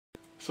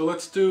So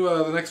let's do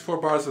the next 4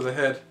 bars of the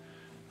head.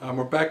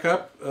 We're back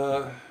up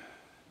to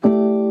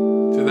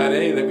that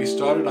A that we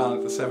started on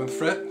at the 7th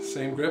fret,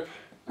 same grip.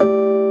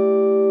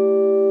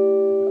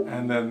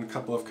 And then a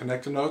couple of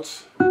connector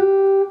notes.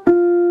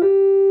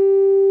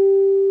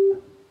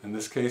 In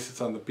this case it's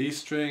on the B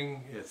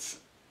string, it's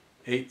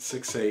 8,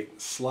 6,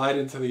 8. Slide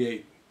into the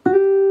 8.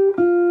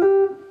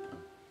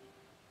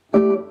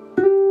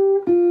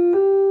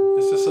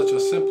 It's just such a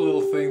simple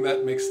little thing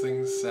that makes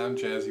things sound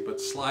jazzy, but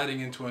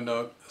sliding into a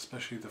note,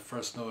 especially the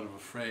first note of a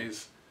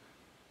phrase,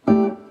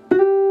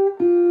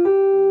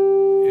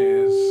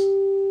 is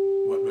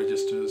what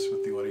registers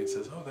with the audience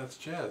says, oh, that's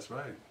jazz,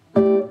 right.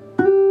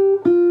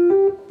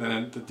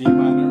 Then the D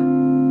minor,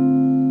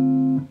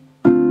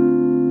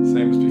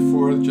 same as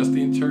before, just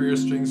the interior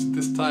strings.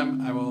 This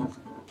time I will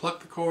pluck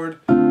the chord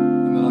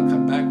and then I'll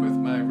come back with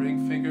my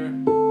ring finger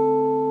and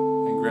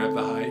grab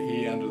the high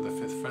E under the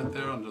 5th fret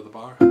there, under the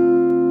bar.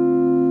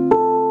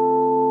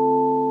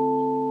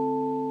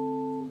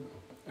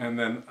 And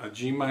then a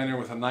G minor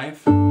with a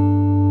 9th.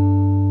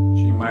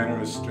 G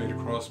minor is straight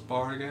across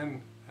bar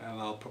again,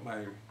 and I'll put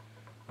my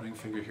ring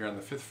finger here on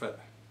the 5th fret.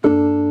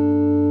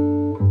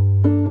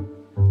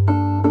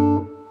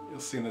 You'll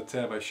see in the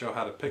tab I show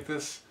how to pick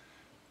this.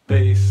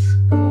 Bass,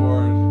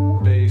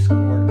 chord, bass,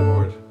 chord,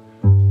 chord.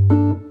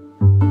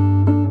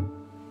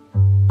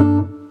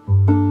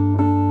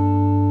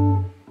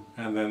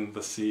 And then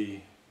the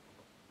C.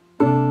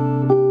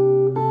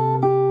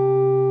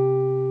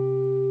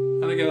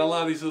 And again, a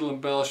lot of these little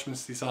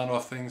embellishments, these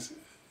on-off things,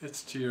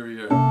 it's to your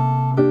ear.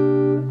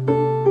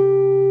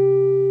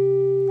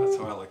 That's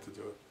how I like to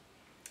do it.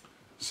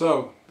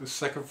 So, the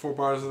second 4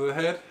 bars of the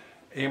head,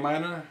 A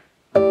minor.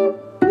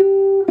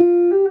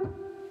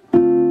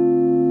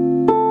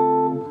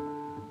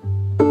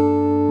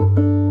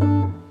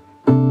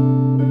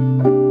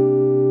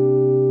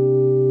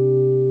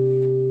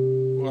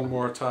 One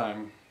more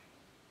time.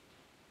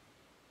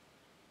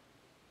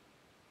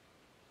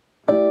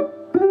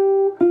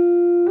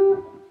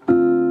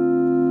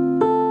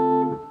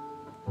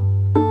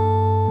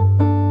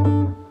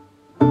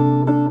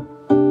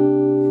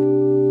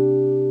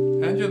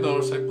 And you'll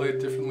notice I play it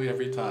differently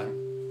every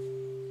time.